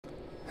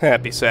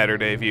Happy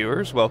Saturday,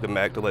 viewers. Welcome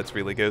back to Let's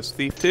Really Ghost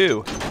Thief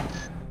 2.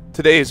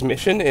 Today's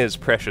mission is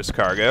Precious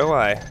Cargo.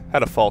 I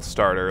had a false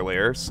start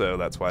earlier, so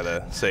that's why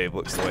the save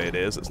looks the way it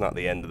is. It's not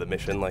the end of the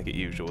mission like it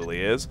usually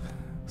is.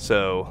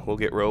 So we'll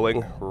get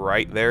rolling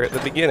right there at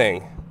the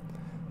beginning.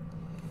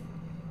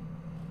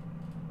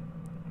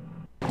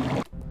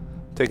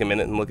 Take a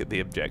minute and look at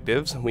the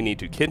objectives. We need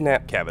to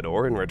kidnap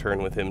Cavador and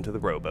return with him to the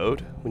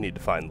rowboat. We need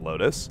to find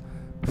Lotus.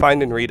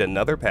 Find and read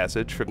another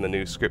passage from the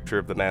new scripture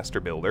of the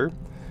Master Builder.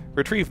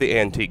 Retrieve the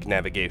antique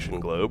navigation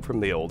globe from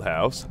the old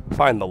house,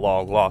 find the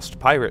long-lost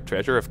pirate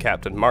treasure of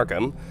Captain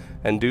Markham,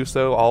 and do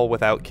so all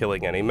without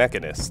killing any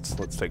mechanists.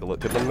 Let's take a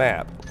look at the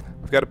map.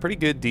 We've got a pretty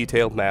good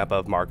detailed map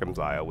of Markham's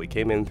Isle. We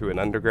came in through an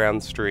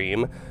underground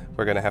stream.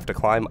 We're going to have to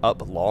climb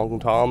up Long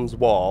Tom's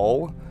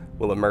wall.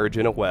 We'll emerge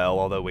in a well,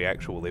 although we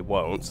actually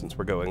won't, since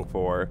we're going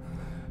for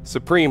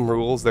Supreme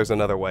rules. There's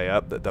another way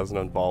up that doesn't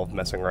involve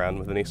messing around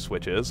with any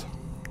switches.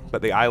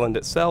 But the island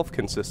itself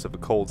consists of a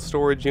cold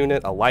storage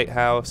unit, a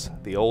lighthouse,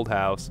 the old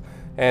house,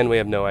 and we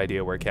have no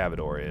idea where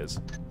Cavador is.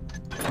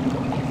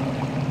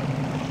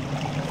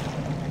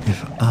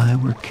 If I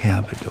were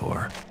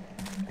Cavador,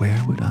 where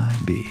would I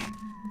be?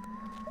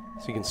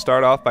 So you can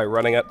start off by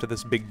running up to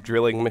this big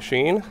drilling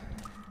machine.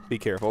 Be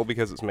careful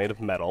because it's made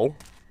of metal.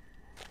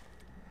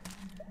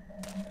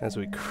 As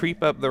we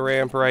creep up the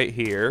ramp right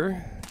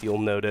here, you'll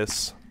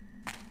notice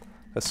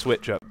a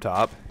switch up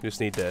top. You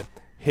just need to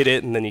hit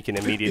it, and then you can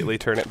immediately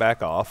turn it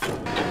back off.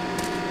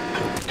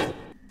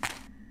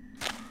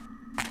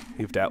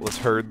 You've doubtless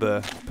heard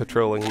the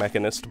patrolling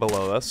mechanist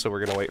below us, so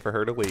we're going to wait for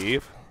her to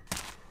leave.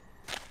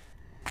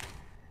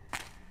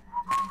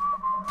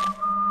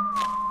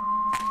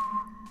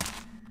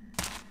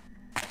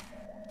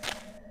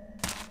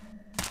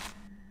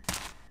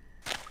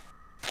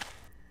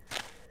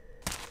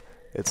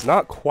 It's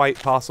not quite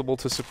possible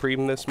to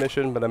supreme this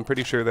mission, but I'm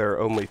pretty sure there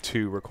are only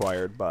 2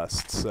 required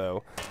busts,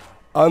 so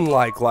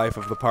unlike Life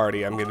of the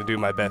Party, I'm going to do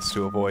my best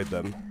to avoid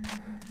them.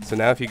 So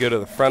now if you go to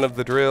the front of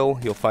the drill,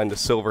 you'll find a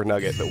silver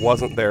nugget that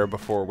wasn't there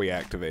before we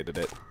activated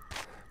it.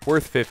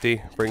 Worth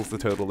 50, brings the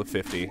total to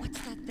 50. What's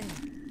that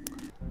thing?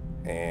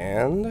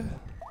 And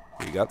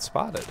we got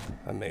spotted,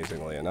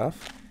 amazingly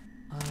enough.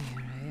 Oh, here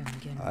I am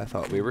again. I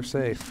thought we were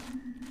safe.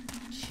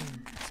 Shoot.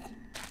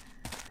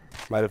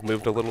 Might have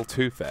moved a little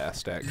too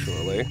fast,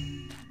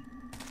 actually.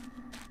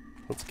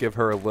 Let's give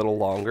her a little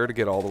longer to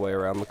get all the way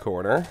around the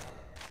corner.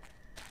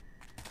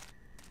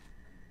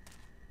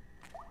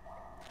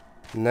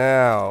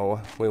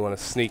 Now, we want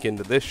to sneak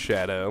into this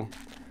shadow.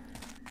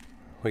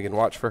 We can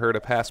watch for her to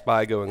pass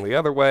by going the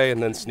other way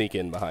and then sneak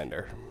in behind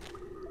her.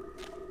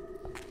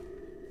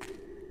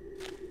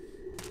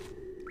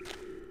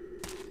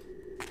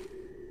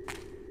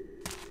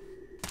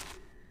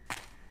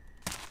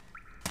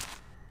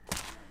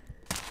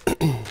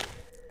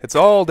 It's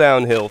all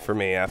downhill for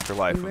me after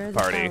Life of the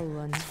Party.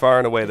 It's far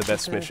and away the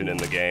best mission in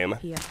the game.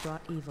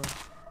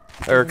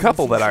 There are a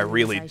couple that I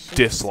really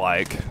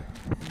dislike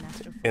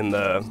in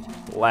the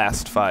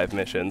last 5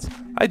 missions.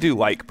 I do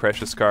like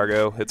Precious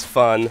Cargo. It's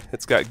fun.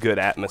 It's got good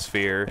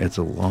atmosphere. It's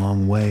a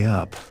long way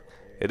up.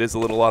 It is a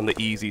little on the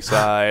easy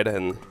side,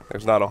 and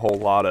there's not a whole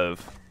lot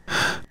of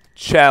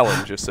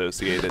challenge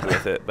associated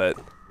with it, but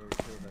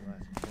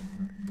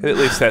it at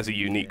least has a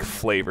unique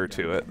flavor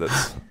to it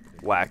that's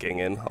lacking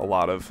in a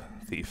lot of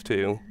Thief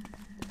 2.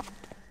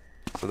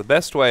 So the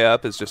best way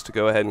up is just to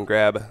go ahead and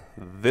grab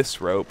this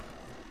rope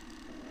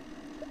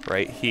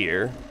right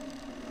here.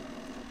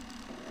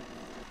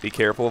 Be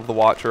careful of the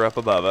Watcher up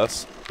above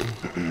us.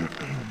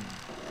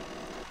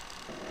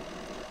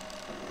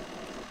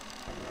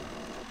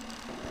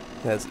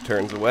 As it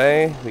turns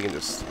away, we can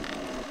just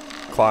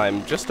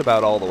climb just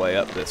about all the way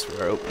up this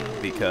rope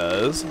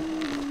because,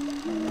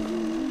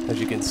 as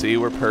you can see,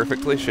 we're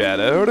perfectly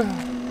shadowed. And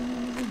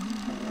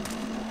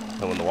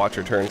when the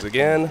Watcher turns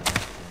again,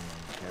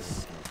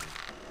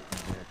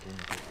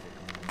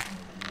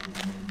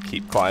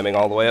 keep climbing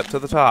all the way up to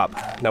the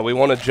top. Now we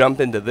want to jump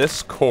into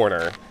this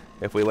corner.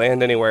 If we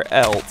land anywhere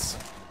else,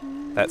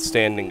 that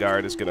standing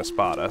guard is going to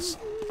spot us.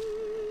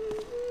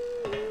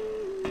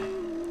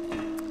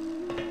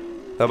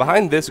 Now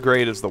behind this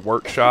grate is the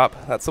workshop.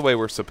 That's the way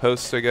we're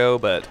supposed to go,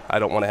 but I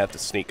don't want to have to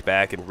sneak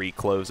back and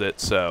reclose it,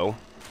 so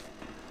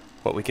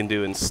what we can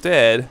do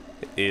instead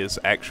is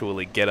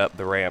actually get up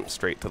the ramp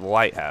straight to the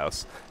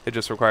lighthouse. It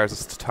just requires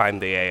us to time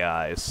the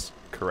AIs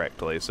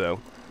correctly,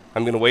 so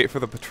I'm going to wait for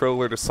the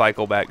patroller to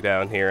cycle back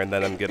down here, and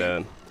then I'm going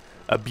to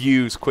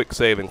abuse quick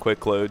save and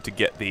quick load to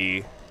get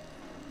the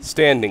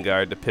standing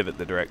guard to pivot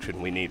the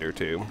direction we need her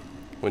to.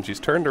 When she's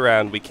turned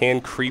around, we can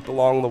creep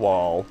along the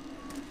wall,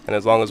 and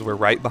as long as we're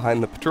right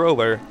behind the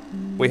patroller,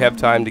 we have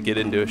time to get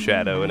into a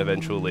shadow and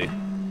eventually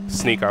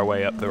sneak our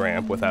way up the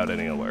ramp without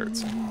any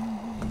alerts.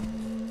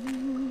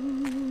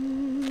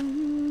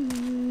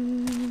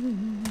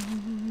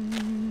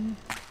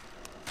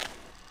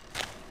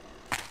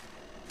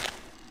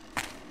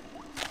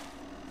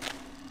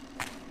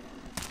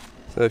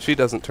 So if she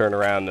doesn't turn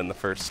around in the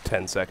first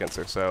 10 seconds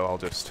or so, I'll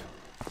just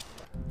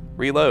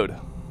reload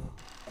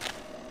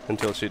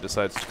until she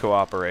decides to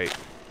cooperate.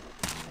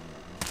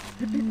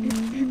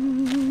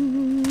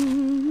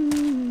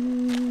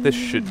 This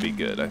should be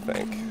good, I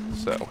think.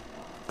 So,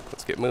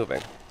 let's get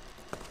moving.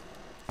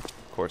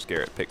 Of course,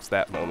 Garrett picks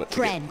that moment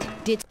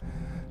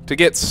to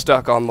get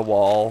stuck on the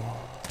wall,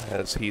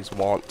 as he's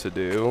wont to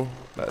do.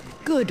 But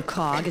Good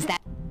cog, is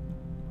that?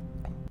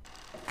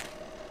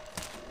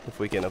 if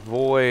we can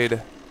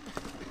avoid...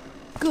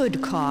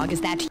 Good cog,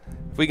 is that?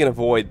 If we can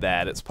avoid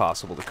that, it's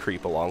possible to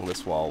creep along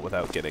this wall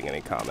without getting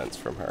any comments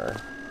from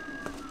her.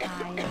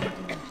 I am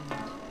diligent.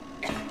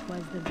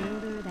 'Twas the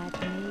builder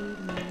that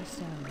made me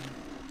so.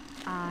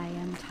 I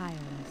am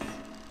tireless.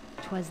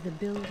 'Twas the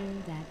builder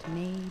that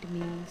made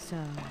me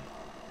so.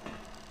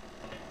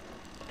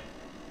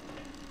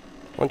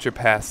 Once you're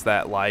past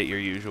that light, you're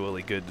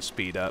usually good to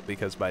speed up,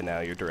 because by now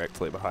you're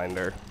directly behind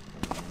her.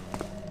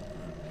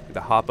 Need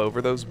to hop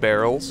over those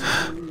barrels.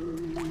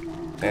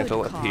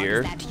 Mantle up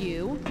here. Is that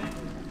you?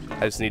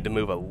 I just need to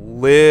move a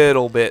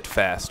little bit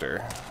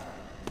faster,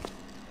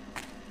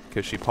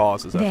 because she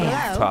pauses up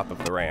at the top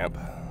of the ramp.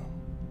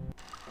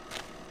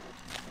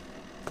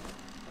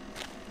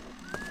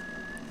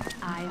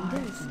 I am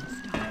diligent.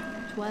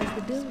 'Twas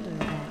the builder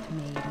that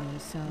made me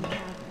so.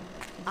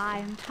 I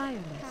am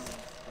tireless.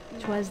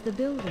 'Twas the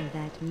builder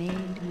that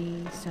made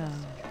me so.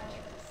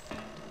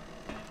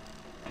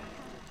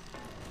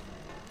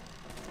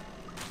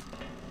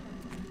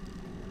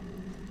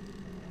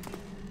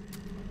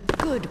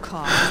 Good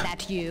cog, is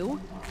that you?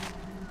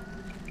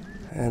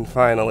 And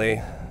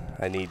finally,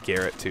 I need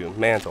Garrett to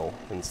mantle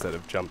instead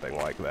of jumping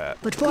like that.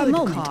 But for a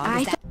moment,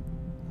 I thought.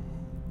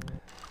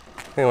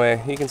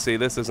 Anyway, you can see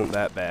this isn't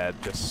that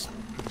bad, just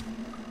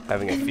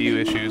having a few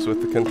issues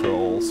with the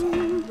controls.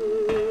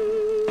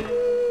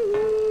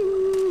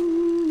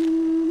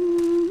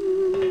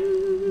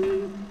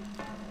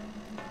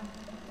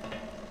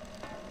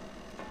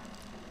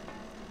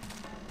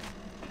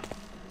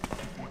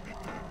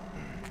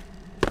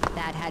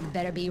 That had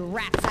better be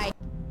rats.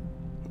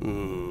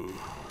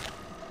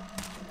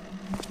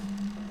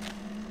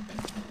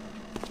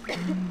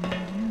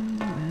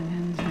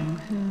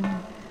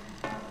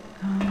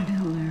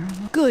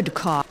 Good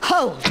call.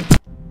 Hold!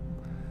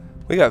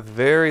 We got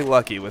very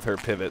lucky with her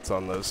pivots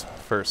on those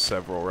first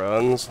several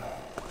runs.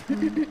 I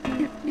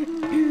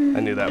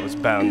knew that was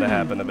bound to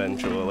happen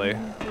eventually.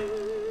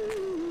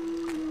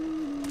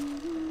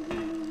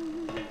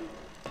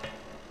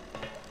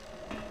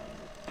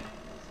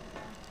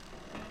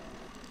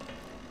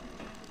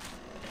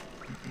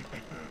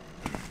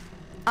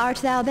 Art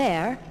thou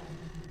there?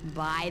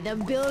 By the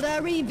builder,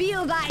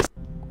 reveal thy...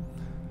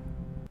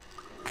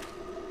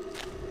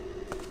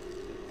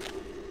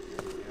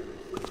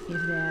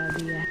 If there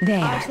be a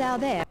There. Art thou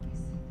there?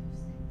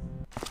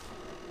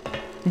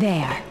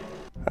 There.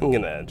 I'm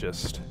gonna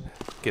just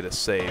get a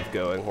save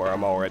going where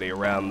I'm already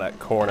around that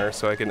corner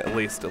so I can at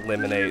least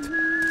eliminate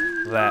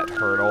that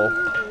hurdle.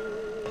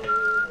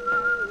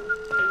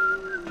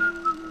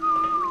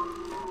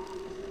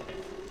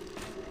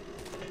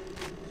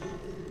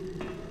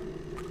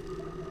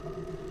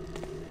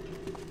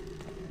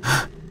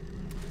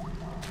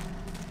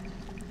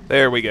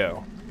 There we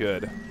go.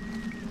 Good.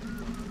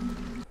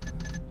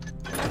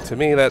 To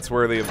me, that's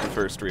worthy of the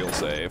first real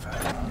save.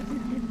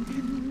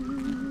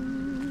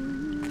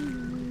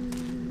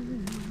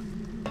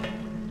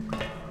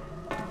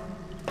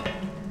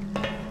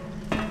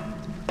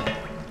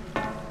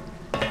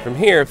 From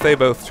here, if they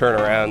both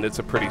turn around, it's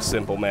a pretty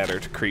simple matter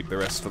to creep the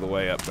rest of the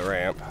way up the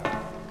ramp.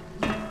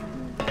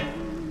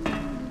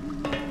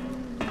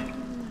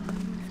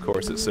 Of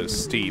course, it's so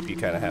steep, you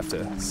kind of have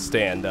to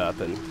stand up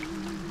and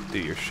do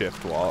your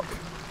shift walk.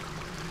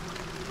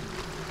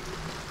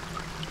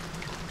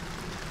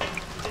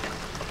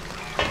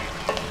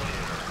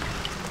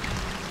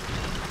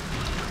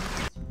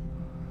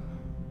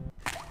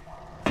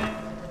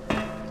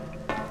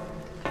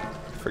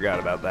 Forgot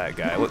about that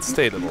guy. Let's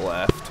stay to the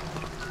left.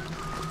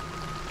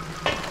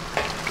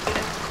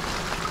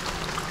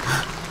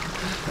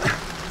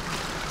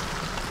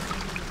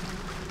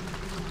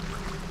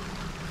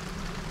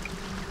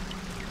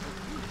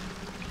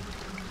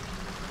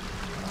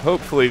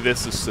 Hopefully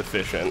this is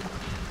sufficient.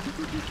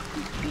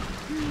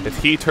 If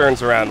he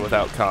turns around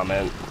without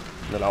comment,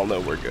 then I'll know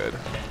we're good.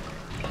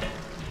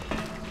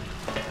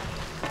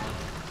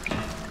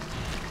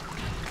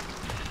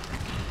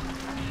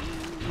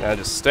 Now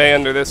just stay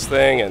under this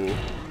thing and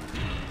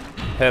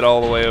head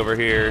all the way over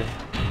here.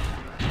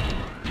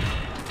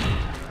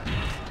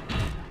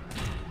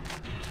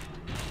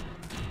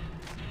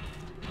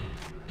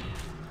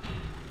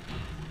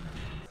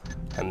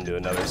 And do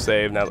another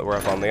save now that we're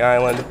up on the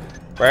island.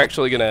 We're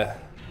actually gonna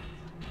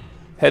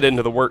head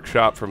into the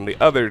workshop from the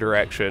other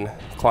direction,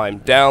 climb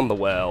down the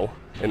well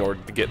in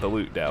order to get the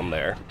loot down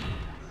there.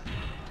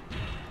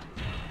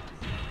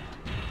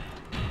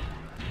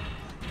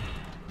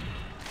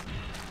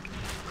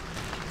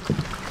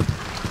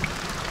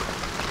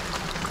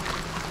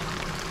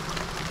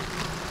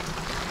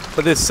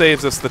 But this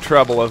saves us the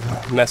trouble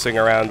of messing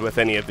around with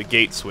any of the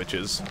gate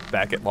switches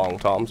back at Long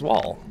Tom's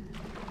Wall,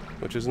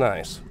 which is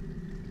nice.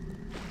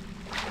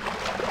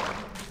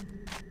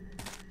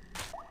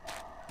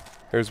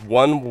 There's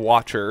one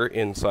watcher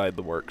inside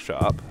the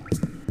workshop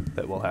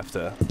that we'll have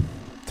to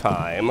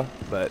time,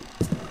 but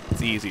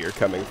it's easier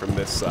coming from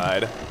this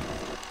side.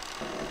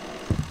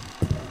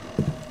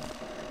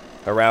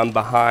 Around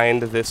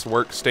behind this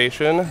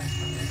workstation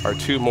are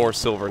 2 more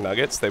silver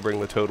nuggets. They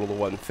bring the total to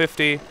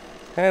 150,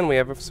 and we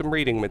have some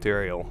reading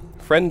material.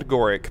 Friend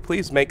Goric,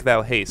 please make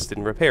thou haste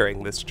in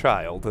repairing this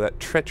child. That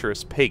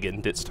treacherous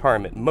pagan didst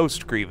harm it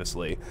most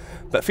grievously.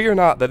 But fear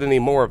not that any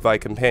more of thy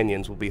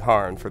companions will be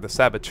harmed, for the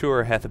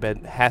saboteur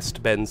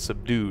hast been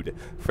subdued.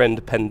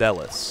 Friend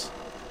Pendelus.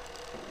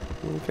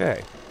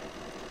 Okay.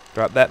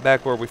 Drop that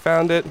back where we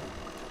found it.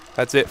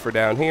 That's it for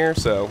down here,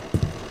 so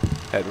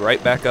head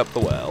right back up the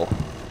well.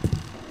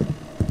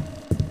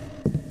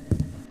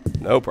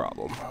 No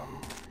problem.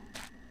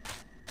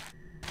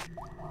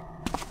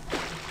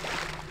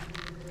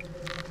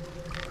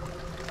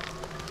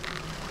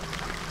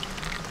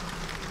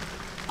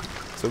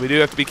 So we do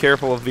have to be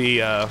careful of the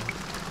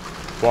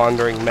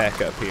wandering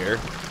mech up here.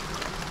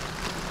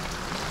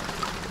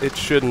 It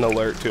shouldn't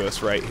alert to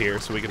us right here,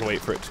 so we can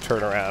wait for it to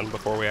turn around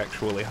before we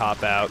actually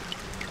hop out.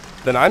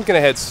 Then I'm going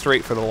to head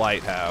straight for the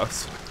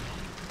lighthouse.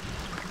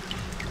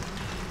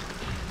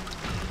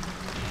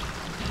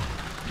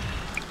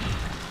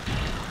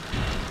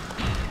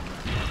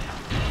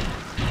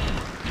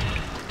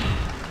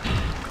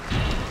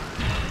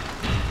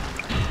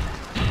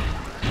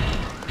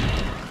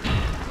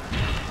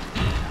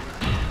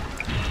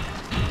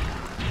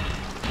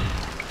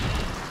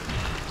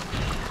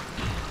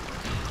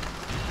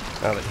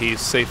 Now that he's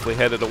safely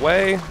headed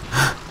away,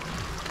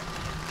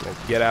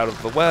 get out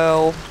of the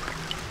well,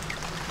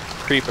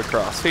 creep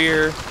across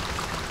here,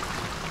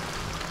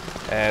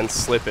 and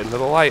slip into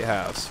the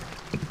lighthouse.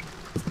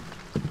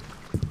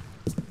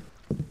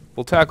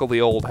 We'll tackle the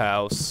old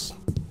house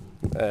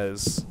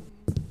as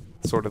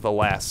sort of the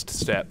last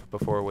step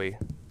before we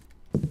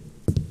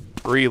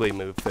really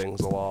move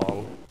things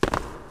along.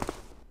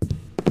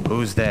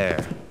 Who's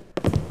there?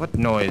 What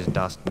noise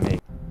dost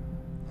make?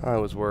 I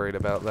was worried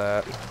about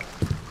that.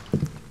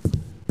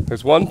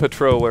 There's one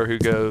patroller who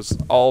goes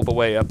all the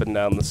way up and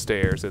down the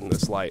stairs in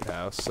this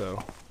lighthouse,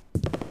 so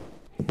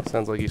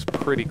sounds like he's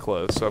pretty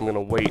close, so I'm going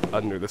to wait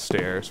under the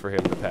stairs for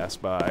him to pass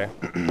by.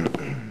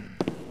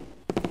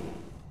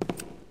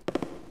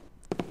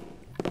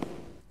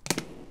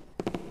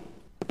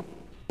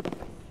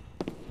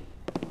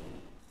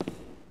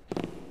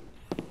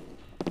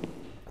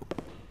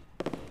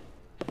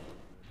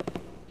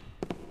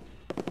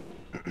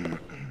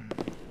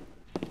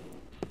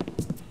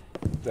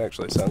 It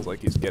actually sounds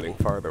like he's getting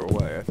farther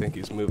away. I think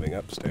he's moving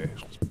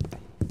upstairs.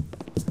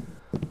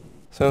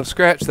 So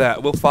scratch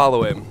that. We'll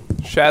follow him.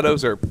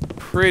 Shadows are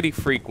pretty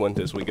frequent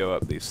as we go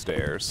up these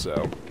stairs,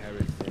 so...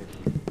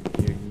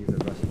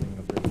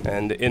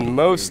 And in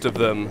most of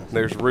them,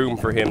 there's room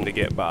for him to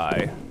get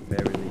by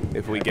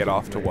if we get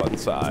off to one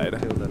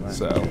side.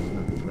 So,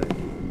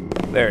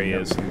 there he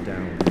is.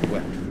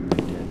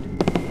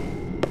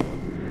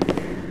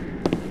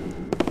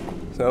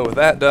 So with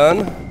that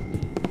done,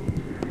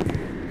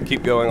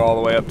 keep going all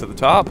the way up to the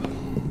top.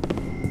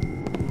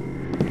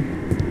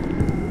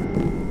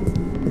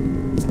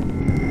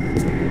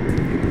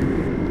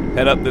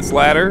 Head up this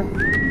ladder.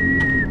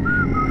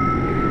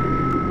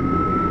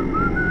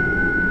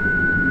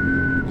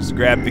 Just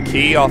grab the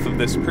key off of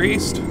this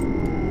priest.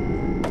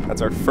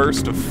 That's our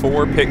first of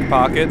 4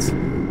 pickpockets.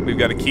 We've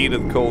got a key to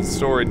the cold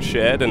storage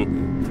shed,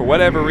 and for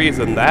whatever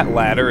reason, that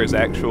ladder is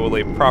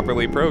actually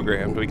properly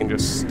programmed. We can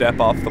just step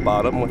off the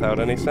bottom without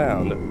any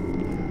sound.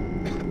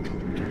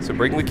 So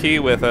bring the key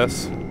with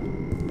us.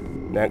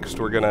 Next,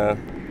 we're gonna,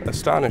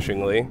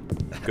 astonishingly,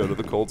 go to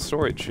the cold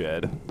storage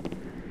shed.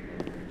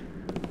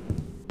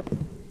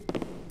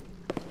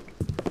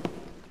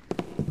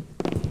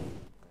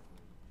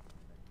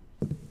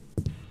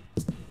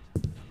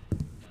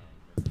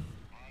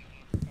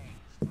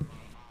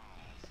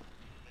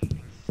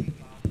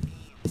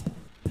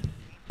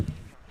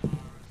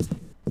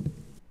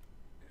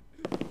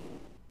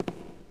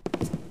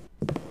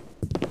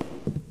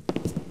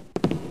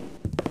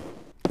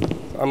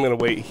 I'm going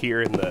to wait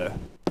here in the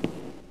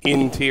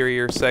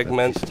interior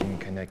segment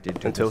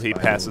until he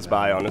passes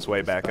by on his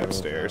way back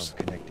upstairs.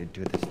 Connected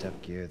to the step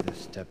gear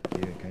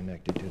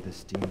connected to the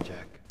steam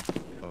jack.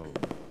 Oh,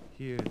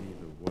 hear thee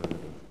the word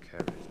of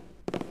Charis.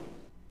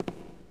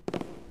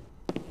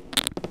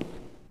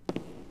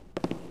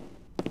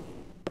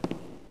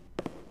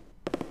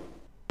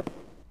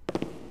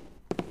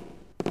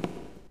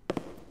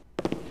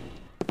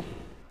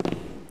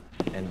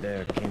 And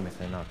there cameth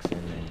an oxen,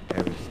 and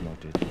Paris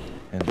smoted.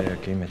 And there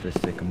cameth a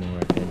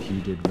sycamore, and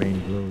he did rain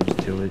blows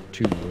till it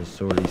too was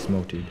sorely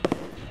smoted.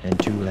 And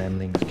 2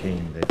 lamblings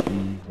came, that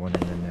he, one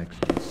and the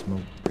next, did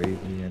smote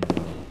bravely and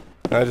well.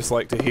 I just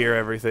like to hear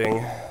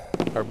everything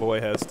our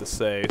boy has to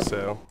say,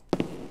 so...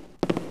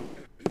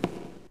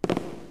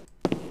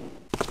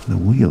 The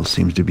wheel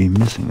seems to be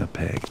missing a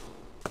peg.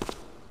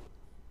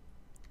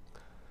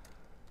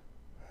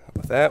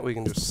 With that, we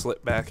can just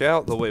slip back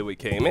out the way we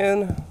came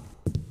in.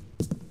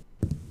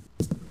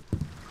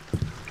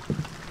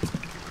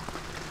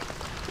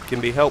 can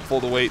be helpful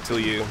to wait till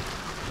you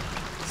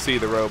see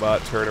the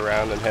robot turn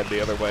around and head the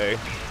other way.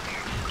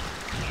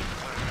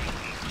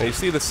 Now you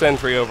see the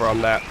sentry over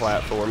on that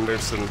platform.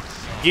 There's some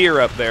gear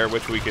up there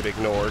which we could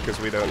ignore because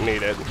we don't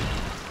need it.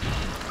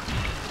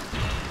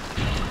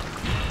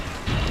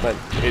 But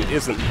it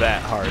isn't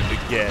that hard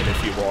to get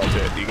if you want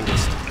it. You can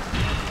just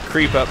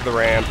creep up the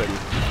ramp and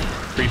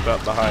creep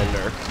up behind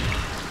her.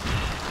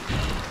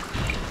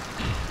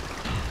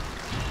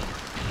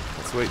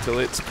 Let's wait till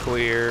it's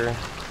clear.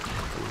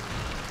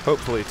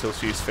 Hopefully till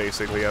she's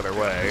facing the other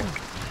way.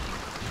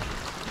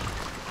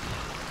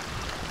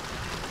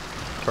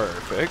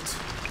 Perfect.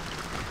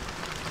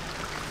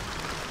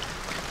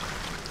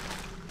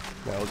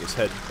 Now we'll just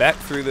head back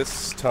through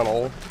this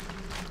tunnel.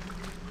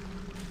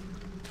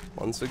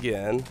 Once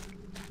again.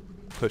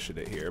 Pushing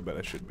it here, but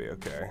I should be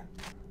okay.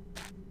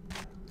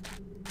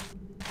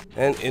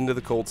 And into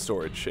the cold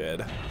storage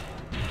shed.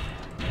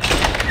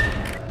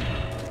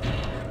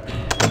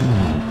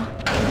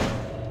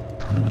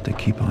 I wonder what they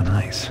keep on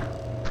ice.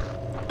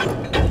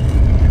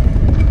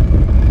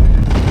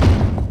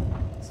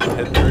 So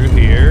head through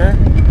here.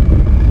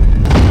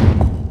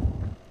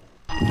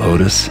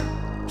 Lotus?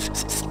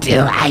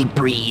 Still I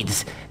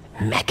breathes,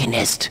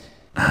 mechanist.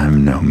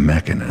 I'm no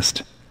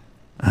mechanist.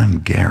 I'm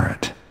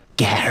Garrett.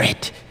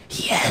 Garrett,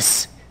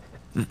 yes.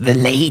 The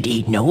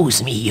lady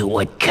knows me you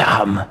would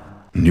come.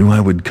 Knew I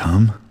would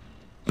come,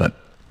 but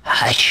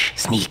Hush,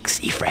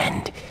 sneaksy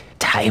friend.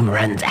 Time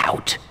runs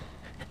out.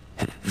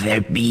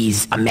 There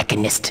be's a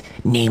mechanist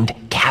named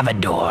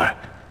Cavador.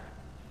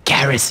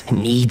 Garrus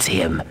needs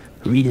him.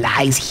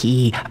 Relies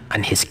he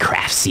on his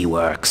craftsy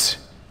works.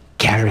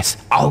 Garrus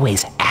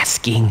always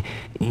asking,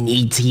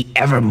 needs he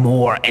ever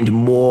more and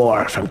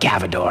more from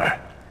Cavador.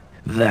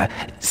 The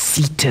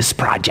Cetus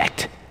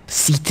Project.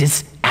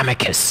 Cetus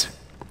Amicus.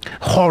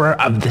 Horror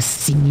of the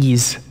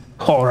seas.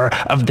 Horror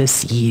of the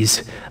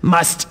seas.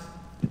 Must,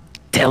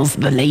 tells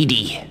the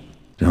lady.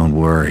 don't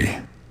worry.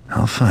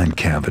 I'll find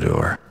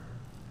Cavador.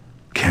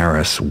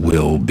 Karis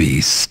will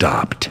be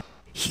stopped.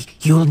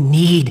 You'll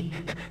need,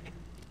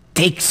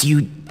 takes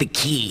you the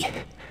key.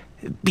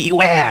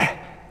 Beware,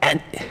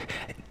 and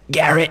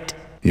Garrett,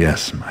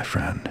 Yes, my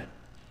friend.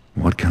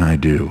 What can I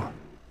do?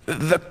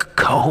 the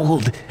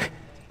cold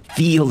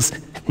feels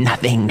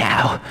nothing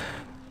now.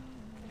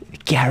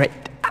 Garrett,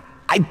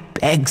 I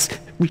begs,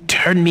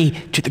 return me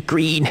to the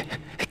green.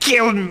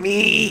 Kill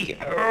me.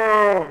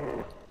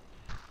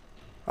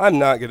 I'm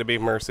not going to be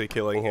mercy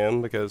killing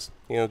him because,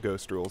 you know,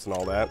 ghost rules and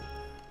all that.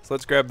 So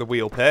let's grab the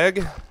wheel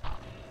peg.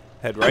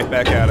 Head right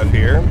back out of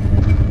here.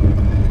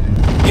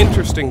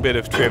 Interesting bit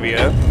of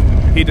trivia.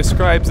 He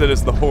describes it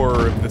as the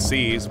horror of the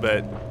seas,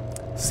 but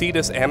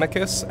Cetus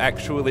Amicus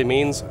actually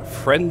means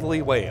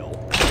friendly whale.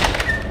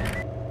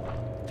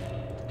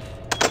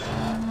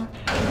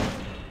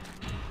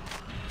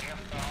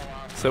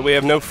 So we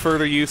have no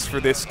further use for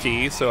this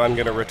key, so I'm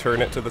going to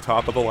return it to the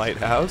top of the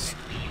lighthouse.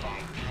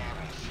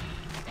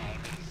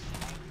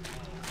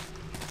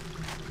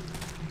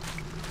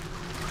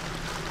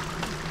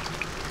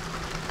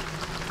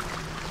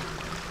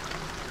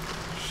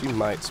 She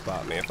might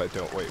spot me if I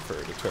don't wait for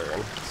her to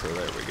turn, so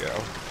there we go.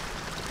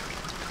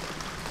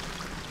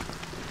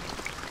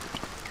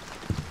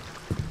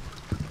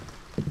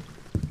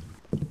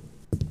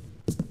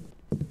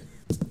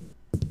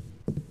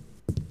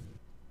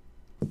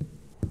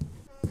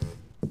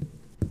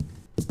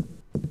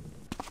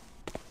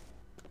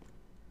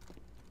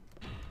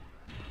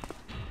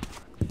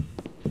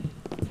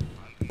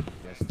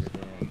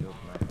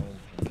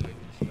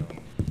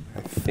 I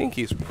think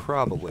he's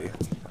probably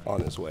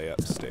on his way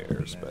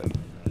upstairs, but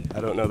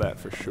I don't know that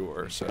for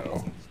sure,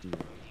 so...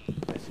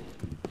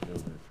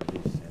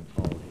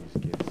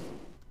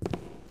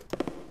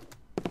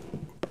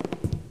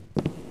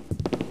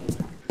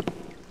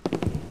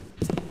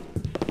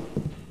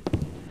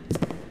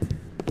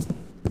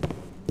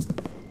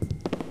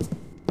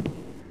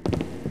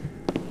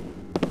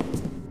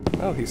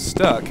 Oh, he's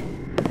stuck.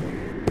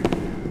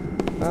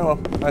 Well,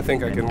 I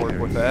think I can work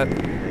with that.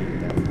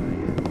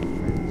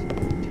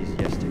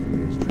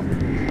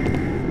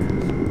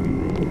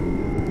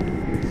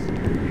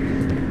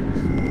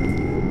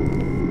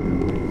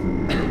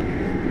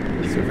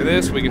 So for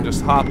this, we can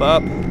just hop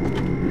up,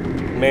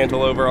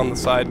 mantle over on the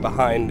side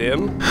behind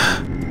him,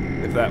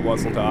 if that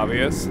wasn't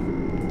obvious.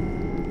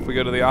 If we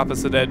go to the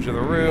opposite edge of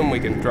the room, we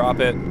can drop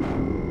it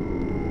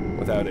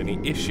without any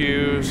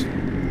issues.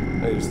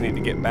 I just need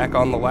to get back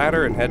on the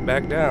ladder and head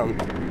back down.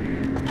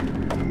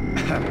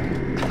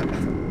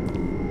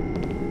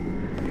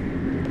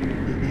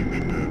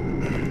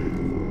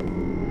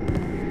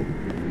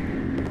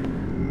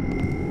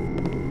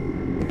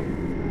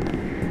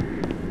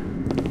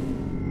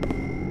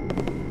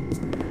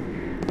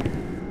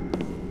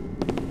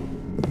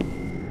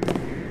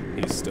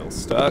 He's still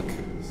stuck,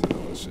 so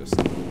let's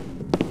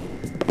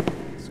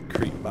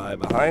creep by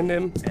behind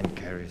him. And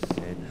Karis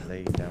said,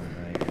 lay down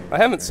thy head. I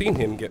haven't seen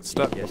him get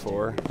stuck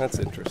before. That's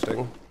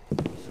interesting.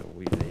 So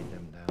we laid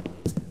them down,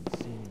 and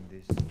seeing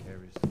this,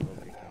 Karis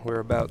spoke. We're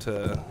about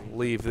to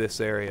leave this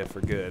area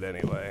for good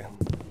anyway.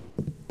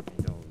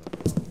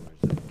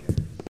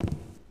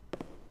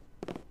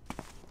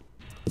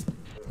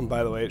 And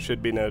by the way, it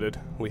should be noted,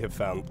 we have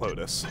found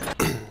Lotus.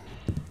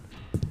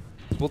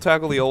 We'll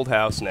tackle the old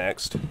house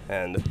next,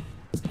 and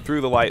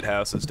through the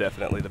lighthouse is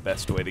definitely the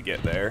best way to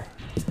get there.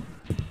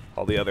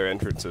 All the other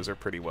entrances are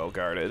pretty well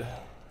guarded.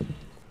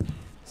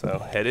 So,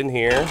 head in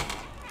here.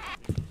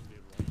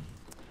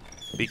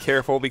 Be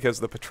careful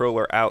because the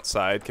patroller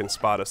outside can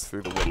spot us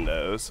through the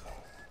windows.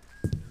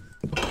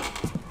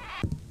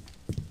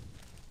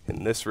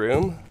 In this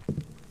room,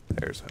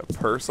 there's a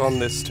purse on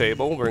this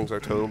table, brings our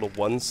total to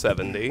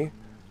 170.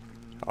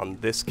 On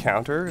this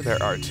counter,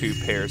 there are 2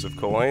 pairs of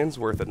coins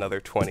worth another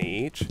 20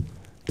 each.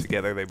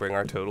 Together, they bring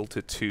our total to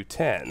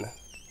 210.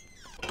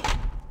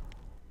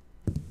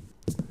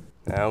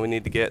 Now we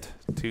need to get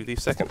to the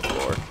second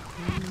floor.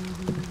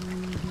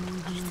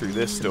 Through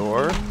this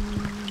door.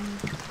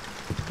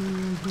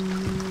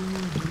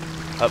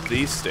 Up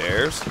these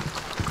stairs. The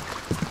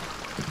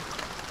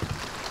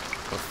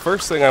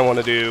first thing I want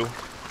to do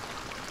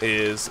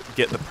is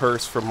get the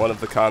purse from one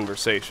of the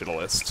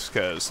conversationalists,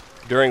 because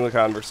during the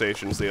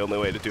conversations, the only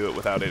way to do it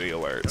without any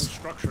alerts.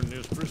 Construction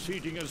is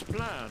proceeding as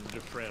planned,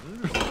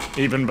 friend.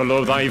 Even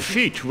below thy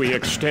feet we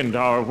extend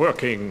our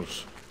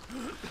workings.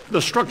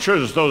 The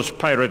structures those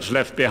pirates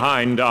left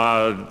behind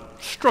are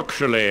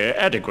structurally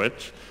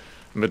adequate,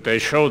 but they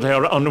show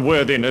their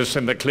unworthiness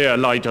in the clear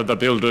light of the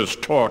builder's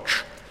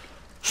torch.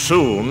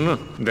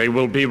 Soon, they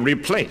will be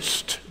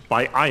replaced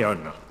by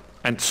iron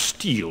and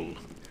steel.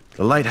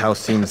 The lighthouse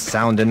seems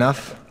sound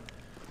enough.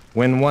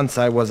 When once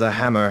I was a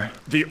hammer.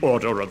 The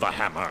order of the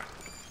hammer.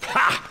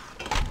 Ha!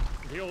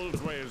 The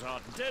old ways are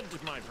dead,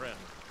 my friend.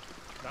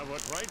 Thou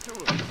wert right to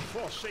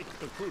forsake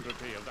the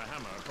crudity of the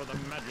hammer for the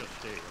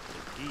majesty of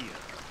the gear.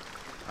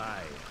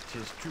 Aye,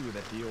 'tis true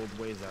that the old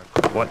ways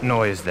are... What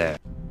noise there?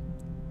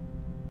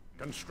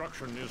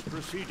 Construction is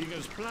proceeding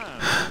as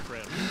planned,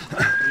 friend.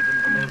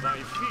 Even below thy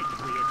feet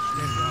we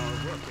extend our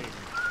working.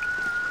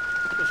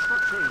 The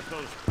structures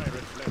those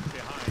pirates left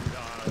behind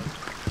are...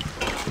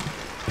 They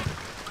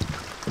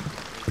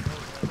show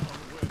their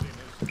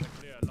unworthiness in the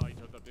clear light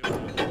of the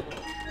builder's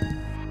torch.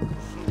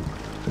 Soon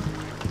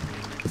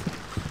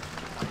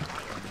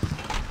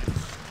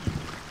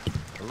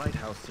The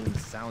lighthouse seems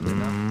sound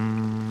enough.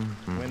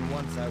 When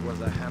once I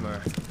was a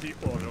hammer. the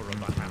order of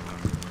the hammer.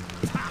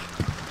 Ha!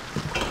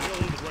 The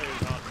old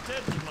ways are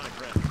dead, my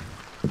friend.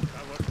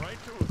 Thou wert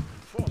right to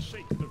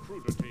forsake the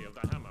crudity of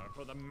the hammer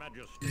for the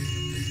majesty of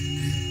the...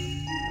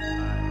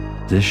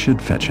 This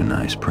should fetch a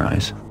nice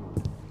price.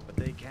 But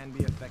they can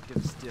be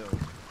effective still.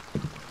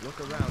 Look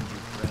around you,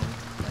 friend,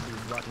 at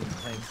these rotting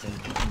planks and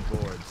beaten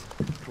boards.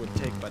 'Twould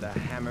take but a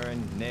hammer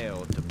and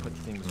nail to put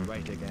things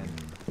right again.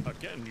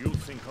 Again you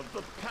think of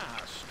the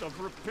past, of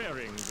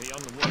repairing the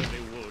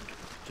unworthy wood.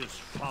 'Tis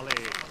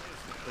folly.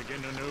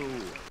 Begin anew.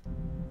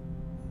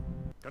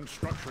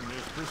 Construction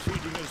is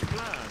proceeding as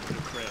planned,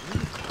 friend.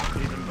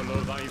 Even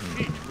below thy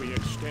feet we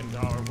extend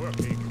our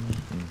workings.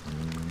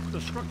 The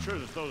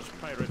structures those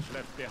pirates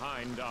left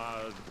behind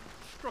are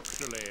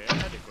structurally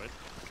adequate,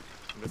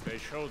 but they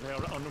show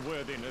their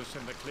unworthiness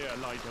in the clear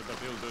light of the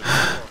builder's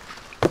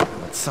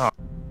torch. So,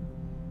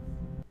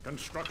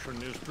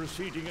 Construction is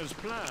proceeding as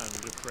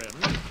planned, friend.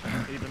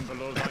 Even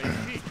below thy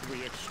feet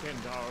we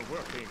extend our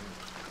workings.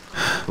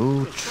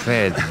 who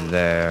treads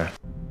there?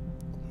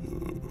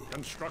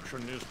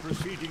 Construction is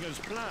proceeding as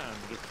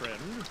planned,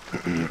 friend.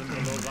 Even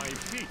below thy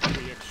feet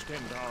we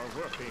extend our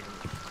workings.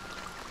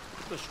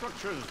 The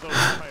structures those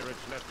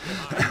pirates left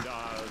behind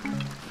are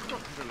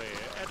structurally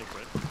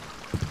adequate,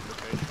 but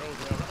they show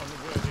their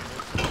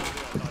unworthiness in the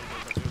clear light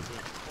of the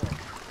builder's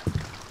torch.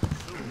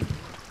 Soon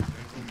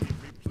they will be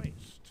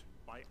replaced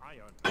by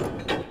iron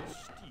and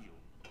steel.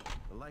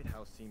 The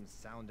lighthouse seems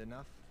sound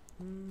enough.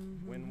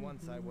 When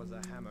once I was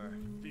a hammer.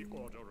 The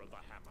order of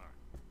the hammer.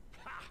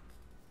 Ha!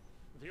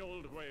 The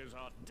old ways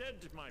are dead,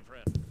 my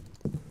friend.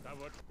 Thou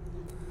wert...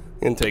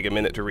 Gonna take a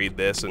minute to read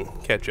this and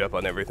catch up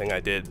on everything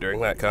I did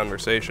during that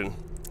conversation.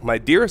 My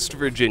dearest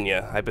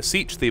Virginia, I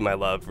beseech thee, my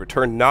love,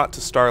 return not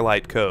to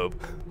Starlight Cove.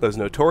 Those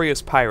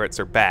notorious pirates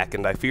are back,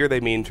 and I fear they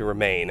mean to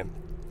remain.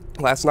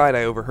 Last night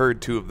I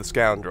overheard 2 of the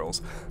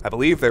scoundrels. I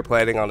believe they're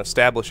planning on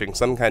establishing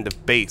some kind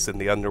of base in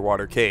the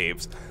underwater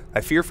caves.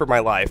 I fear for my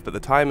life, but the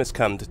time has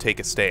come to take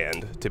a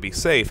stand. To be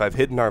safe, I've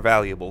hidden our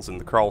valuables in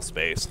the crawl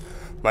space.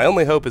 My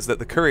only hope is that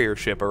the courier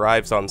ship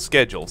arrives on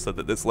schedule so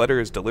that this letter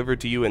is delivered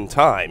to you in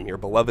time, your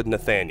beloved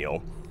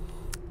Nathaniel.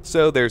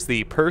 So there's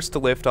the purse to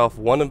lift off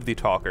one of the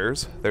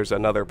talkers. There's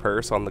another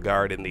purse on the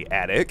guard in the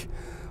attic.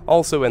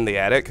 Also in the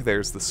attic,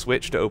 there's the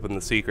switch to open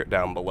the secret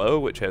down below,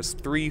 which has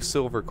 3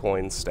 silver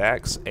coin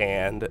stacks,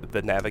 and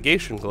the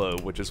navigation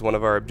globe, which is one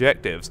of our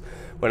objectives.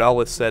 When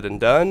all is said and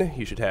done,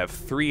 you should have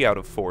 3 out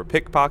of 4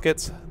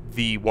 pickpockets,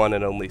 the one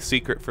and only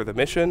secret for the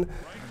mission.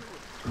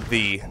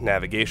 The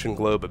navigation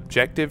globe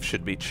objective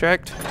should be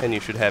checked, and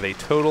you should have a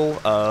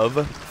total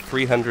of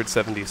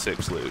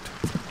 376 loot.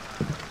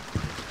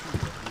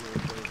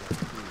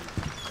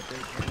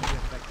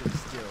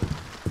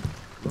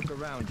 Look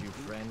around you,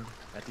 friend,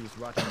 at these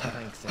rotten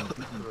planks and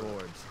beaten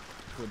boards.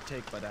 'Twould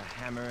take but a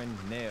hammer and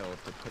nail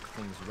to put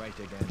things right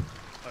again.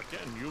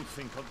 Again you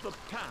think of the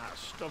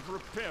past, of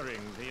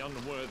repairing the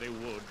unworthy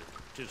wood.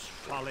 'Tis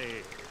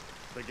folly.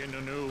 Begin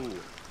anew,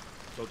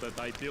 so that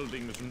thy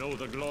buildings know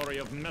the glory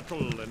of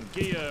metal and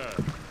gear.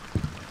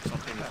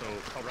 Something so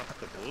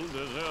corruptible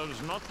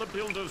deserves not the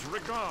builder's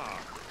regard.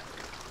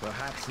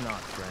 Perhaps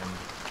not, friend.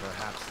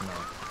 Perhaps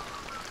not.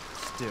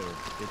 Still,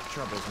 it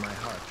troubles my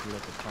heart to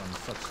look upon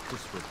such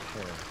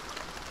disrepair.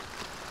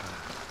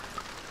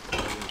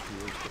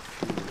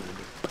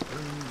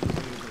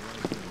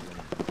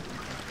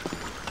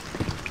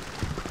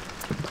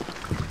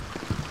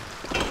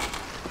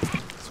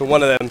 So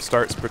one of them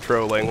starts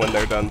patrolling when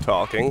they're done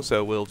talking,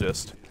 so we'll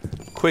just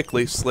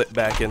quickly slip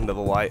back into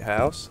the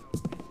lighthouse.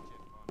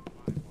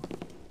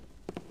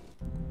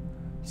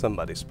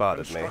 Somebody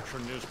spotted me.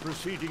 Construction is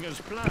proceeding as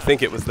planned. I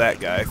think it was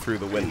that guy through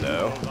the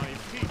window. Below thy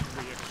feet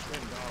we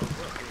extend our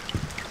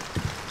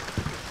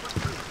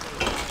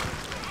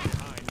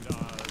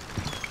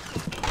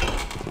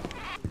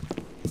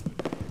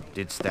workings.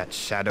 Didst that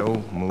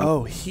shadow move?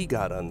 Oh, he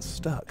got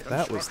unstuck.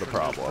 That was the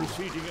problem.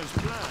 Proceeding as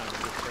planned,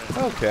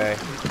 friend. Okay.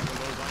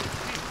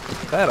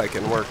 That I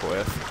can work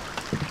with.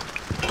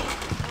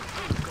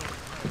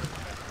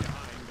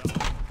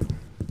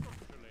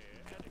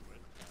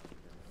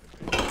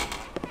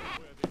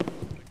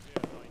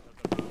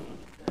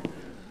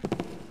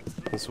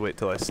 Let's wait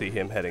till I see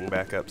him heading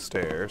back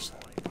upstairs.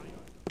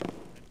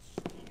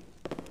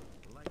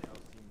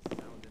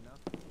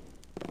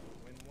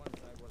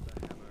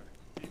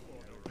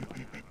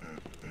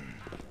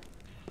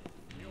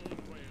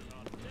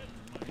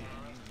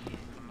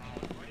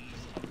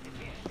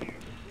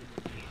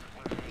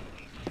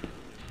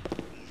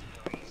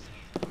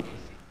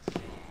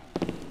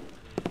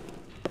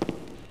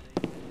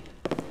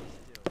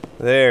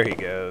 There he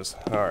goes.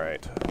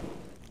 Alright.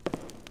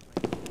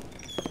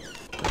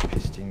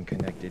 Piston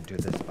connected to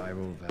the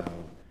spiral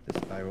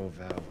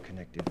valve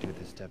connected to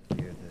the step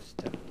gear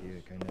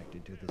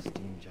connected to the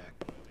steam jack.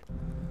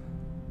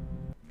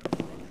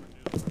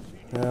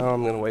 Now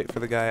I'm gonna wait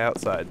for the guy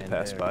outside to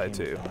pass by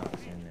too.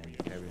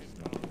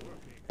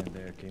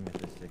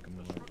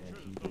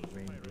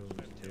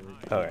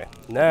 Okay,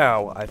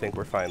 now I think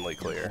we're finally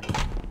clear.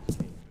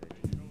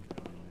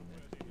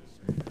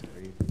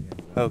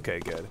 Okay,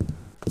 good.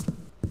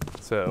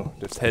 So,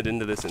 just head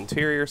into this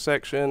interior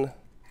section,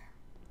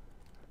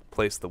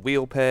 place the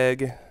wheel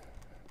peg,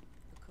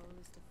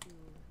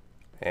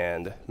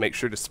 and make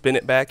sure to spin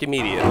it back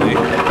immediately.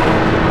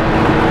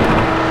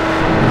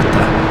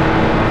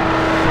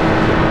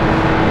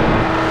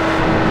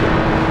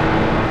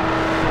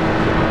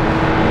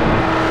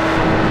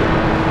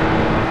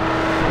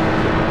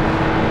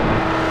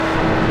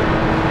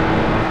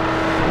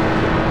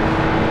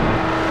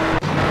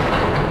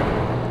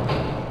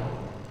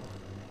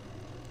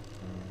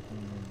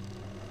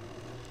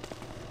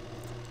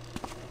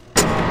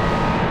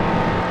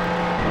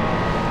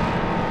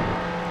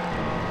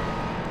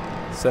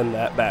 Send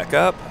that back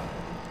up.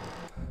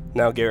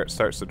 Now Garrett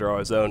starts to draw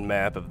his own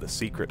map of the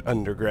secret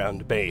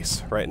underground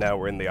base. Right now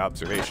we're in the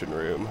observation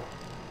room.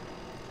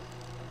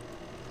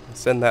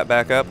 Send that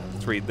back up.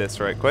 Let's read this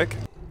right quick.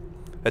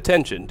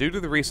 Attention, due to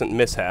the recent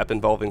mishap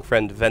involving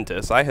friend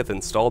Ventus, I have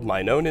installed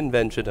mine own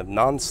invention of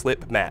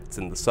non-slip mats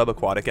in the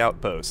subaquatic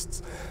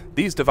outposts.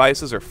 These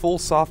devices are full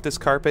soft as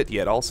carpet,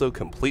 yet also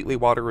completely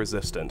water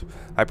resistant.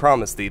 I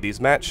promise thee,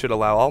 these mats should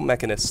allow all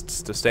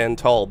mechanists to stand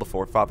tall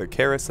before Father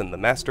Karras and the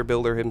Master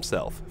Builder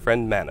himself,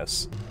 friend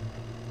Manus.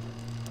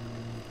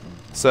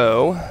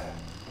 So,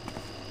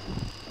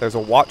 there's a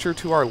watcher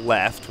to our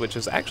left, which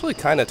is actually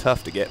kind of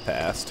tough to get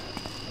past.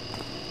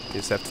 You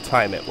just have to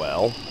time it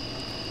well.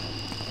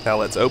 Now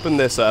let's open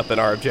this up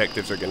and our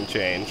objectives are going to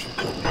change.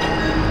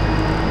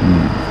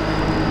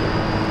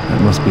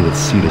 That must be the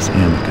Cetus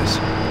Amicus.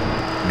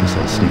 Guess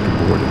I'll sneak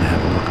aboard and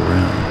have a look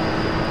around.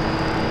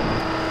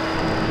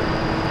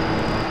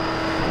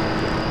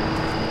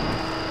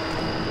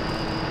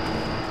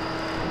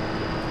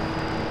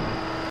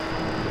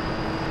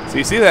 So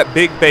you see that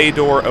big bay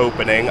door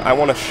opening. I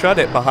want to shut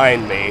it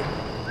behind me,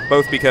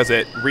 both because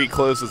it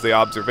recloses the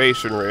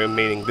observation room,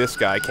 meaning this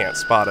guy can't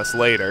spot us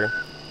later,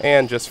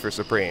 and just for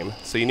Supreme.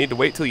 So you need to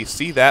wait till you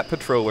see that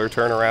patroller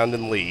turn around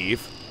and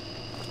leave,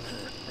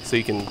 so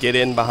you can get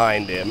in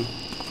behind him,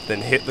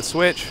 then hit the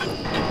switch.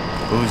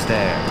 Who's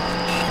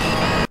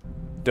there?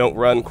 Don't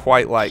run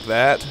quite like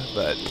that,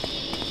 but...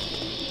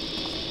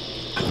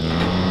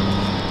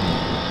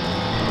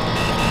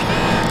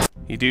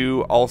 You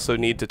do also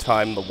need to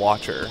time the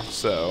watcher,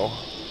 so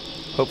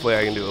hopefully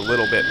I can do a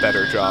little bit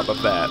better job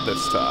of that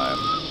this time.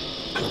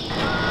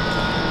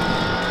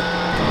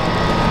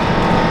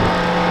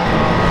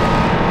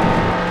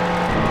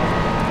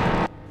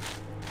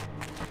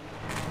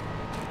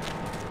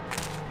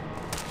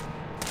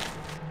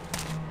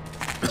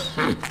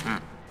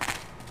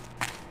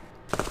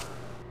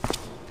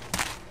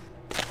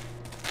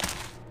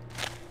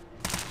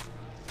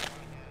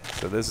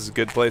 So this is a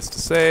good place to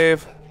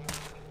save,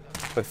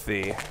 with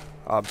the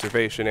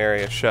observation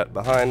area shut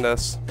behind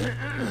us.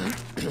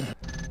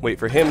 Wait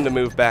for him to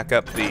move back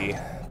up the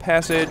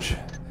passage,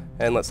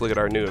 and let's look at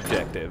our new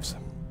objectives.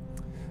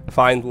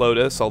 Find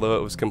Lotus, although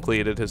it was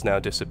completed, has now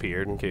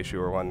disappeared, in case you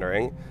were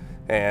wondering.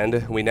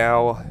 And we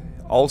now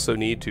also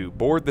need to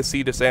board the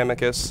Cetus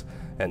Amicus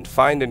and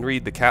find and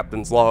read the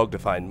captain's log to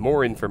find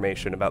more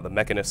information about the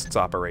Mechanist's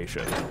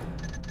operation.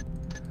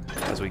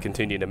 As we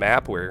continue to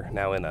map, we're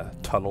now in a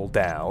tunnel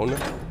down.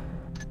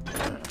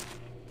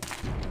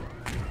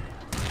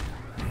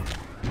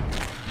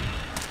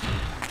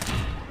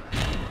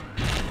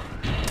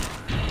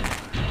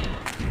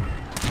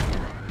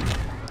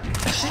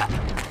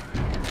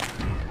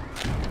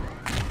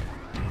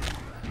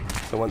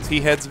 So once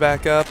he heads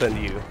back up and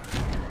you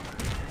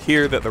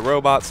hear that the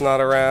robot's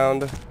not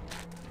around, you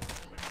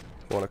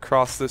want to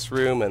cross this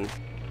room and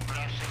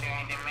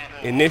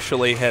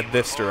initially head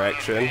this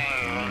direction.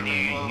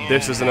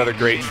 This is another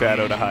great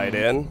shadow to hide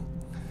in.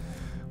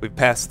 We've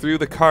passed through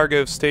the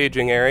cargo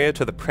staging area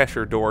to the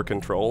pressure door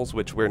controls,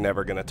 which we're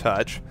never going to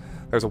touch.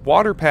 There's a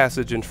water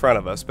passage in front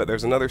of us, but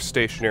there's another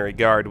stationary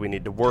guard we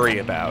need to worry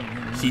about.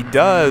 He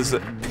does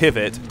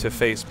pivot to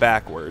face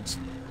backwards,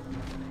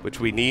 which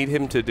we need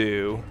him to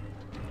do.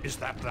 Is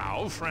that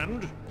thou,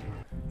 friend?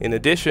 In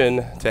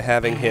addition to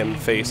having him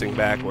facing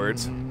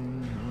backwards,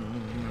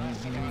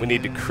 we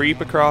need to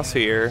creep across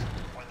here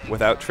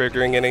without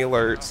triggering any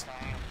alerts,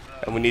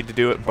 and we need to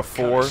do it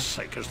before.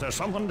 Sake, is there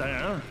someone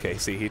there? Okay,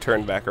 see, he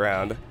turned back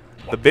around.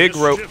 The big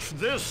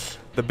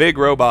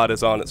robot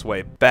is on its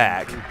way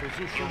back.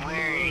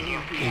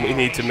 We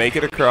need to make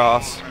it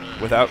across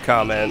without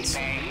comments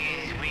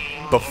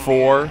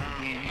before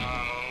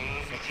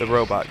the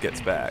robot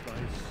gets back.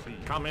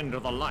 Come into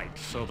the light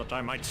so that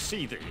I might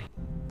see thee.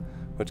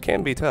 Which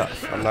can be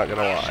tough, I'm not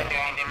gonna lie.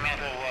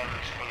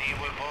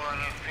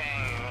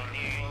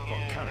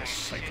 For Charis'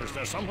 sake, is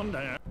there someone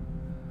there?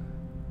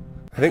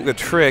 I think the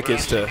trick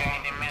is to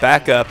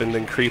back up and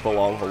then creep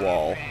along the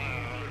wall.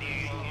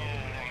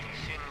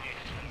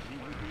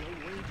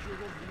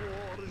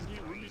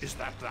 Is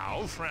that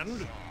thou,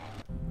 friend?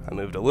 I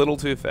moved a little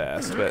too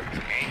fast, but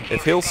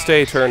if he'll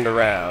stay turned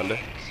around,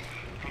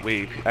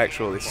 we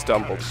actually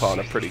stumbled upon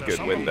a pretty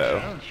good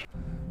window.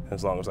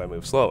 As long as I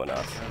move slow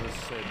enough,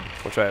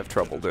 which I have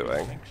trouble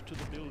doing.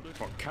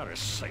 For Charis'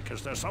 sake,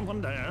 is there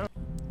someone there?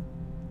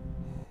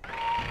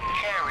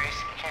 Charis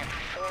can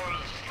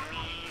forge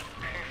me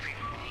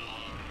perfectly.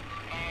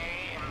 I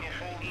am the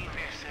holy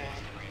vessel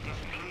that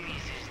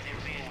pleases the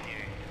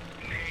builder.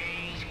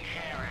 Praise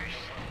Charis.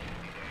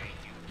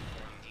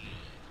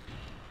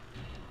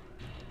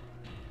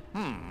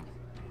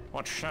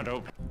 What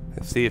shadow?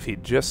 Let's see if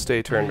he'd just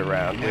stay turned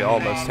around. We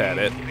almost had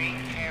it.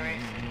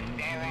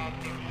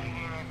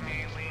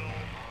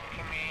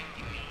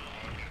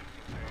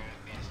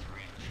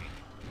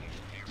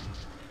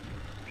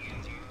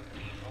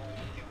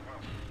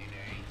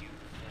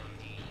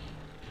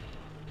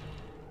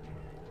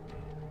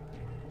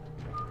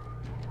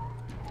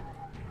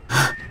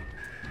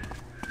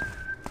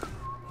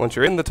 Once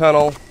you're in the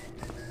tunnel,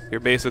 you're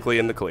basically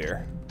in the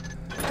clear.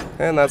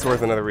 And that's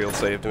worth another real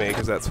save to me,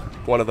 because that's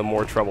one of the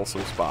more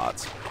troublesome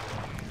spots.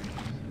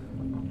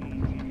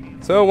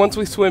 So once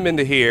we swim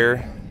into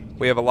here,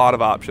 we have a lot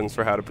of options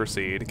for how to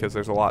proceed, because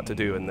there's a lot to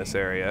do in this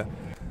area.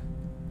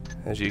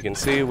 As you can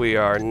see, we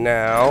are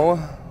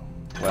now...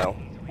 well,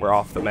 we're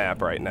off the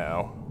map right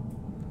now.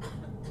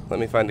 Let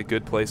me find a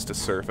good place to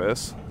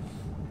surface.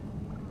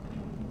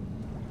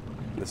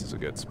 This is a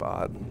good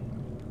spot.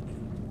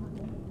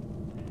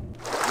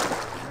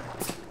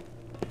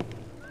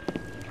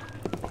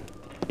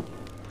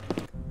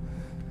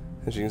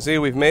 As you can see,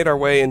 we've made our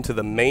way into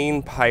the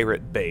main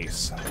pirate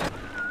base.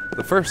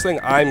 The first thing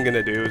I'm going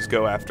to do is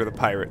go after the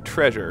pirate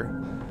treasure,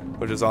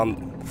 which is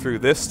on through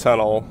this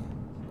tunnel,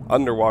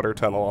 underwater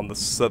tunnel on the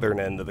southern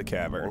end of the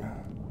cavern.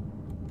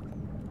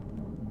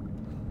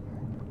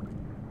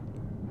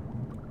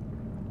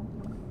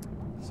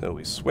 So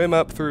we swim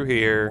up through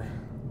here,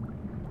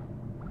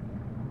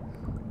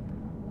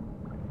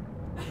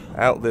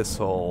 out this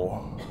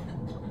hole,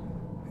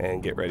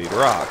 and get ready to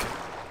rock.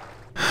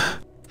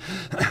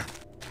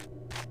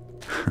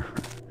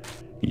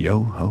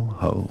 Yo ho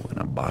ho and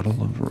a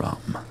bottle of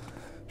rum.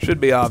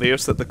 Should be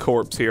obvious that the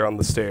corpse here on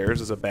the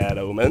stairs is a bad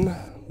omen,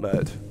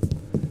 but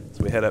as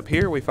we head up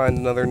here, we find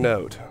another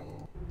note.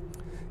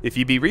 If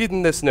ye be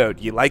reading this note,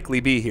 ye likely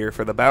be here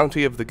for the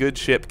bounty of the good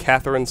ship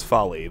Catherine's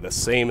Folly, the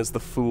same as the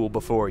fool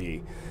before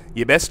ye.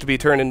 Ye best be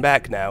turning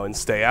back now and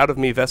stay out of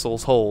me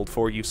vessel's hold,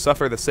 for you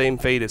suffer the same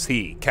fate as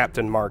he,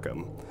 Captain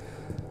Markham.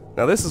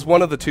 Now this is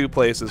one of the two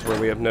places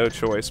where we have no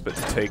choice but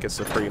to take a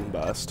Supreme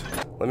Bust.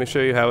 Let me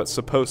show you how it's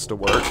supposed to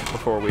work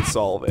before we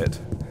solve it.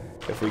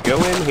 If we go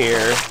in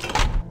here,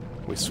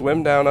 we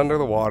swim down under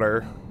the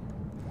water,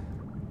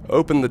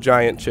 open the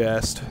giant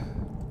chest.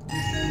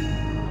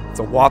 It's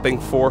a whopping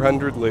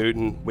 400 loot,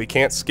 and we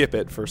can't skip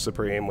it for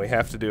Supreme. We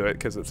have to do it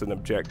because it's an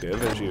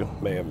objective, as you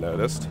may have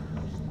noticed.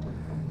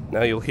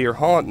 Now you'll hear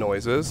haunt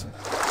noises.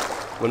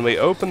 When we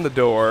open the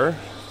door,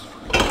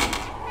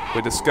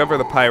 we discover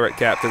the pirate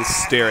captain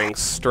staring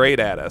straight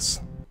at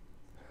us.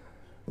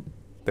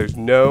 There's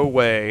no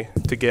way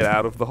to get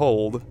out of the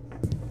hold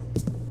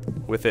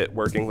with it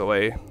working the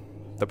way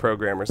the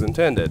programmers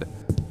intended.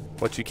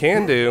 What you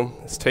can do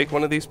is take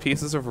one of these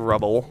pieces of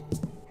rubble.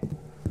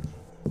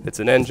 It's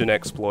an engine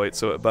exploit,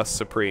 so it busts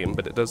Supreme,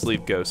 but it does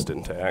leave Ghost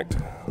intact.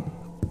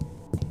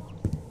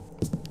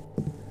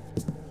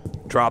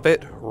 Drop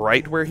it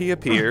right where he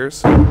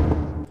appears.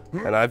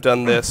 And I've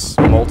done this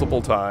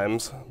multiple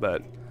times,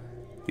 but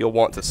you'll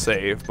want to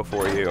save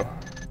before you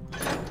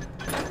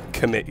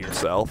commit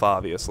yourself,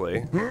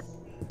 obviously.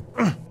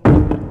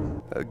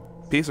 A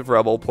piece of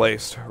rubble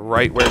placed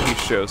right where he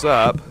shows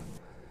up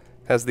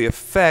has the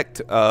effect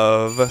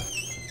of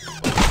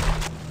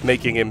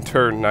making him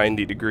turn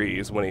 90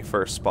 degrees when he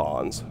first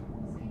spawns,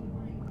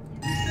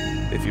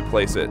 if you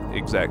place it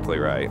exactly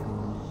right.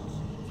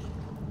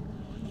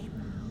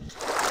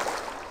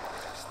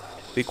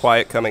 Be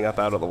quiet coming up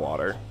out of the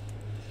water.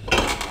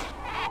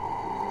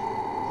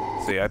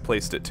 See, I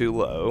placed it too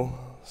low,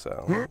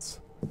 so let's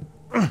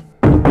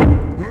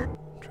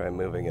try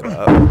moving it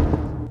up.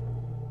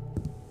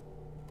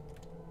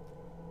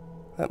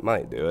 That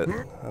might do it.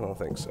 I don't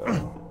think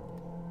so.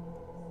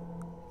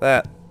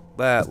 That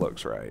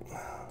looks right.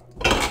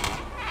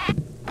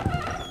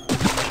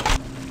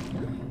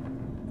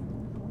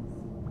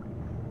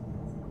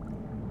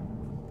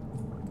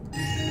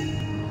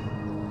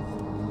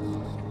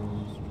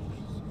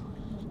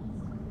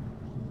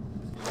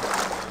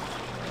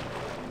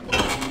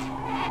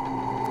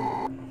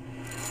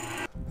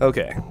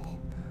 Okay,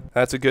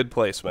 that's a good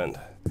placement.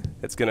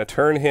 It's going to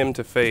turn him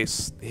to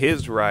face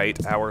his right,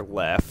 our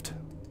left.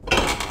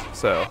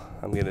 So,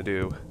 I'm going to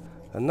do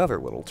another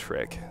little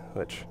trick,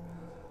 which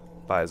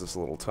buys us a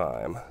little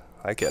time.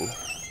 I can...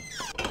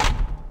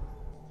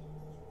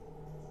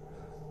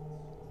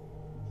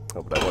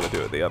 Oh, but I want to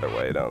do it the other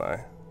way, don't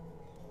I?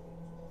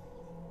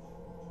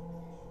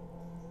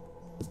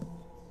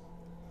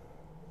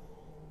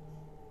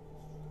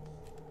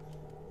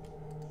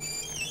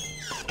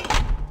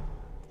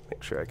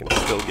 Make sure I can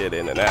still get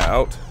in and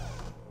out.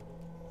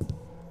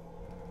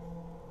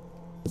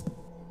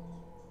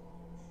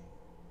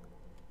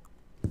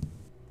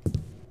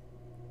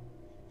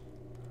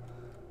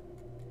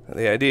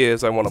 The idea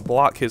is I want to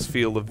block his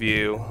field of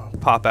view,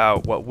 pop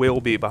out what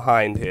will be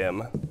behind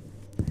him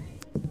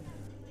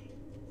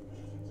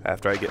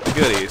after I get the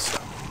goodies.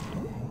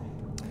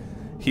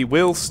 He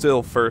will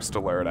still first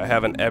alert. I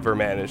haven't ever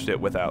managed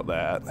it without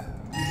that.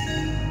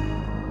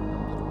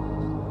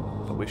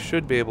 But we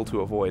should be able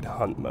to avoid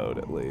hunt mode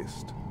at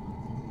least.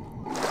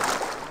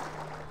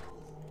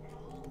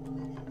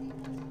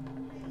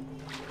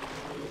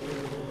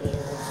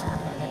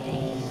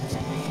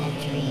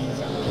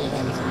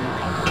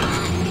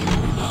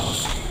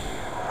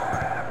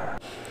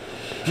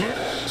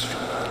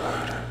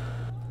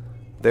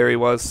 There he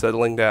was,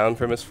 settling down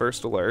from his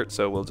first alert,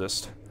 so we'll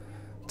just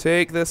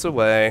take this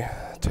away,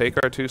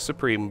 take our 2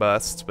 Supreme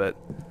busts, but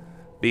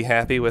be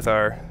happy with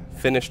our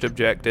finished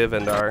objective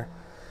and our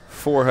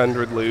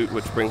 400 loot,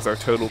 which brings our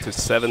total to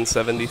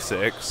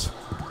 776.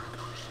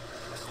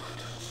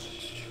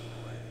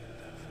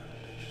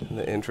 In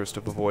the interest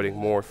of avoiding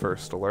more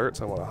first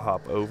alerts, I want to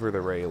hop over the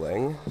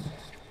railing,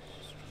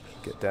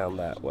 get down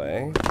that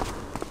way.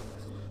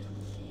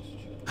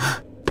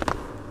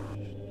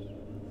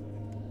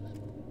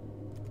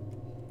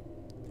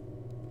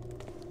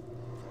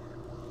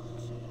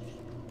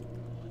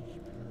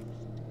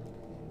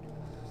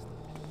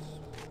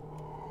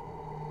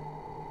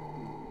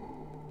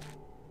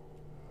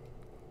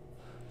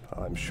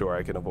 I'm sure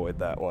I can avoid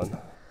that one.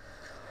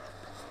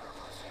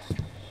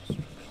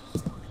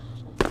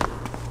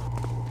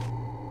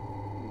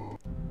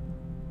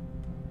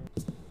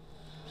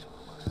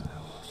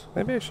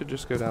 Maybe I should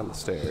just go down the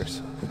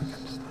stairs.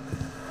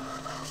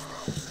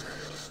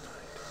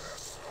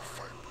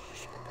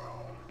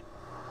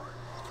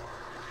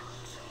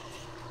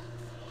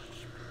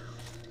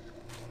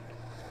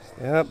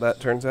 Yep, that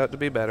turns out to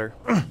be better.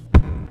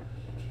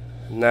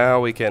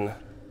 Now we can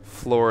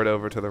floor it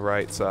over to the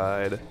right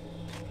side.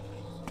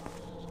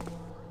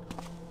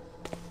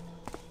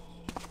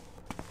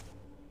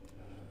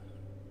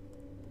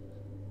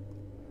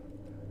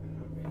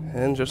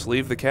 And just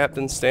leave the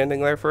captain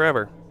standing there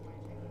forever.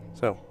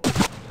 So,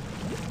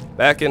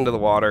 back into the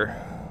water.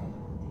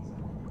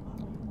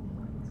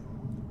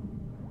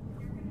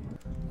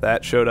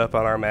 That showed up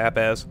on our map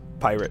as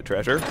pirate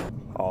treasure.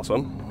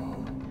 Awesome.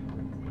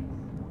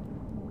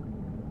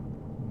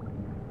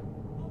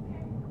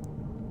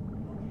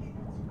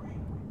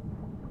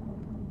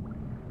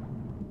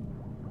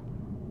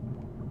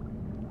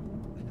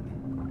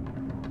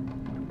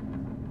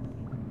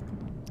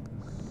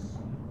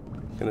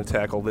 Gonna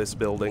tackle this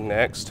building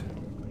next.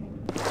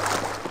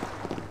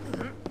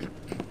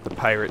 The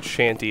pirate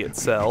shanty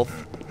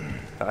itself.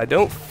 I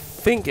don't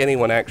think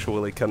anyone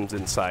actually comes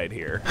inside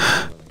here,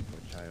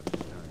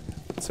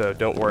 so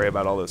don't worry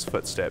about all those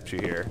footsteps you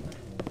hear.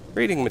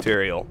 Reading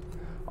material.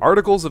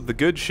 Articles of the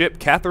good ship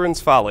Catherine's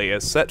Folly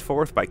as set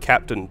forth by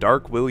Captain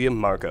Dark William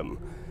Markham.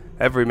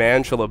 Every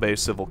man shall obey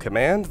civil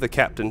command. The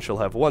captain shall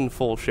have 1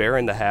 full share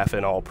and a half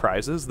in all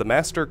prizes. The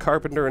master,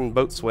 carpenter, and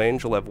boatswain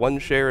shall have 1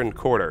 share and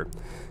quarter.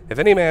 If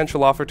any man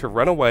shall offer to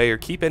run away or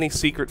keep any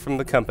secret from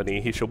the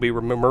company, he shall be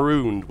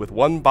marooned with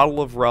 1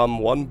 bottle of rum,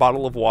 1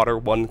 bottle of water,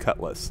 1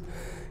 cutlass.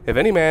 If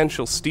any man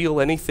shall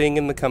steal anything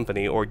in the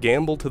company, or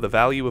gamble to the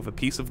value of a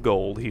piece of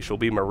gold, he shall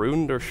be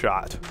marooned or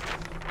shot.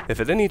 If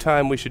at any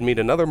time we should meet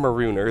another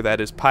marooner, that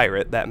is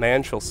pirate, that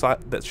man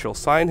that shall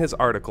sign his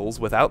articles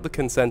without the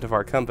consent of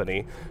our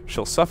company,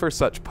 shall suffer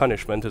such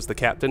punishment as the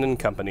captain and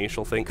company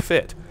shall think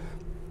fit.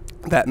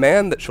 That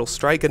man that shall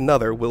strike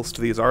another whilst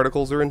these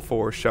articles are in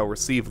force shall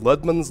receive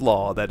Ludman's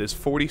law, that is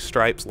 40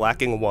 stripes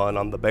lacking 1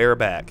 on the bare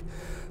back.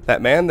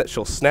 That man that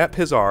shall snap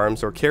his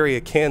arms or carry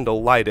a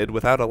candle lighted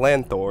without a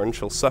lanthorn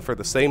shall suffer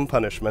the same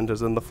punishment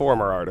as in the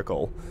former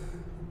article.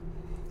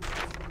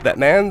 That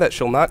man that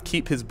shall not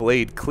keep his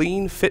blade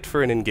clean, fit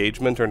for an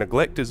engagement, or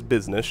neglect his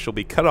business shall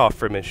be cut off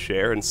from his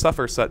share, and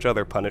suffer such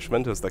other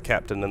punishment as the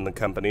captain and the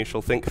company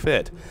shall think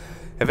fit.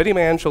 If any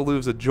man shall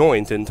lose a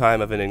joint in time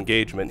of an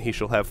engagement, he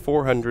shall have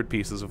 400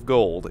 pieces of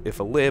gold,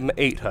 if a limb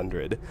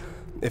 800.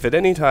 If at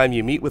any time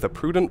you meet with a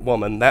prudent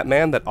woman, that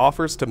man that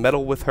offers to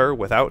meddle with her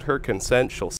without her consent shall